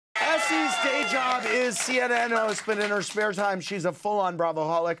OC's day job is CNN host, but in her spare time, she's a full-on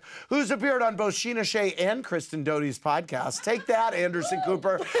Bravoholic who's appeared on both Sheena Shea and Kristen Doute's podcast. Take that, Anderson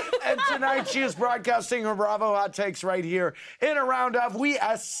Cooper. And tonight, she is broadcasting her Bravo hot takes right here in a round of We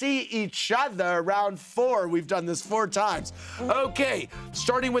See Each Other, round 4. We've done this 4 times. Okay,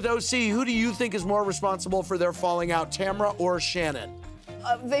 starting with OC, who do you think is more responsible for their falling out, Tamra or Shannon?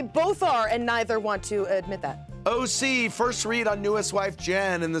 They both are, and neither want to admit that. OC, first read on newest wife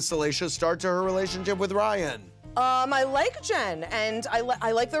Jen and the salacious start to her relationship with Ryan. I like Jen, and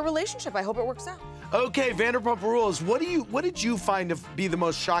I like their relationship. I hope it works out. Okay, Vanderpump Rules. What did you find to be the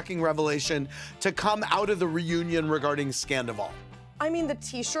most shocking revelation to come out of the reunion regarding Sandoval? I mean, the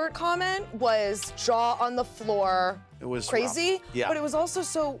T-shirt comment was jaw on the floor. It was crazy, rough. Yeah. But it was also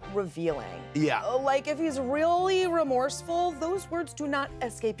so revealing. Yeah. Like, if he's really remorseful, those words do not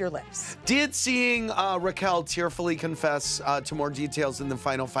escape your lips. Did seeing Raquel tearfully confess to more details in the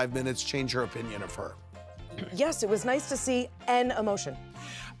final 5 minutes change your opinion of her? Yes, it was nice to see an emotion.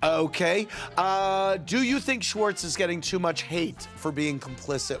 Okay. Do you think Schwartz is getting too much hate for being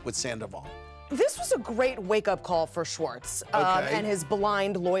complicit with Sandoval? This was a great wake-up call for Schwartz and his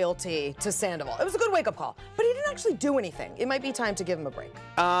blind loyalty to Sandoval. It was a good wake-up call, but he didn't actually do anything. It might be time to give him a break.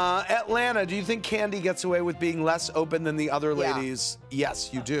 Atlanta, do you think Kandi gets away with being less open than the other ladies? Yes,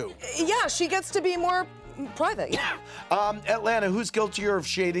 you do. Yeah, she gets to be more private. Yeah. Atlanta, who's guiltier of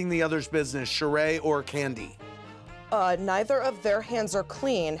shading the other's business, Shereé or Kandi? Neither of their hands are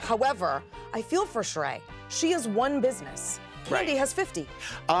clean. However, I feel for Shereé. She has one business. Kandi has 50,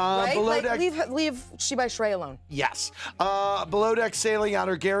 right? Like, leave She by Shereé alone. Yes. Below Deck Sailing Yacht,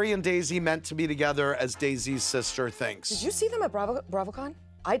 are Gary and Daisy meant to be together as Daisy's sister thinks? Did you see them at BravoCon?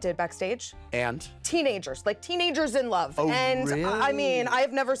 I did, backstage. And? Teenagers, like teenagers in love. Oh, and really? I mean,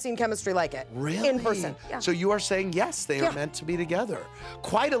 I've never seen chemistry like it. Really? In person. Yeah. So you are saying, yes, they are meant to be together.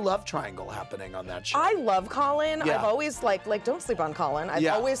 Quite a love triangle happening on that show. I love Colin. Yeah. I've always, like, don't sleep on Colin. I've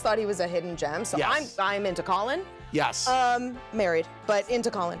always thought he was a hidden gem, so I'm into Colin. Yes. Married, but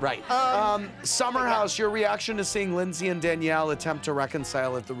into Colin. Right. Summer House, your reaction to seeing Lindsay and Danielle attempt to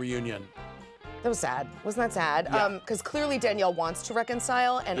reconcile at the reunion? That was sad. Wasn't that sad? Because clearly Danielle wants to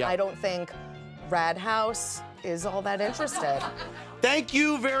reconcile, and I don't think Rad House is all that interested. Thank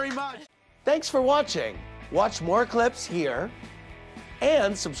you very much. Thanks for watching. Watch more clips here,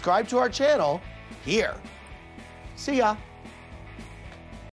 and subscribe to our channel here. See ya.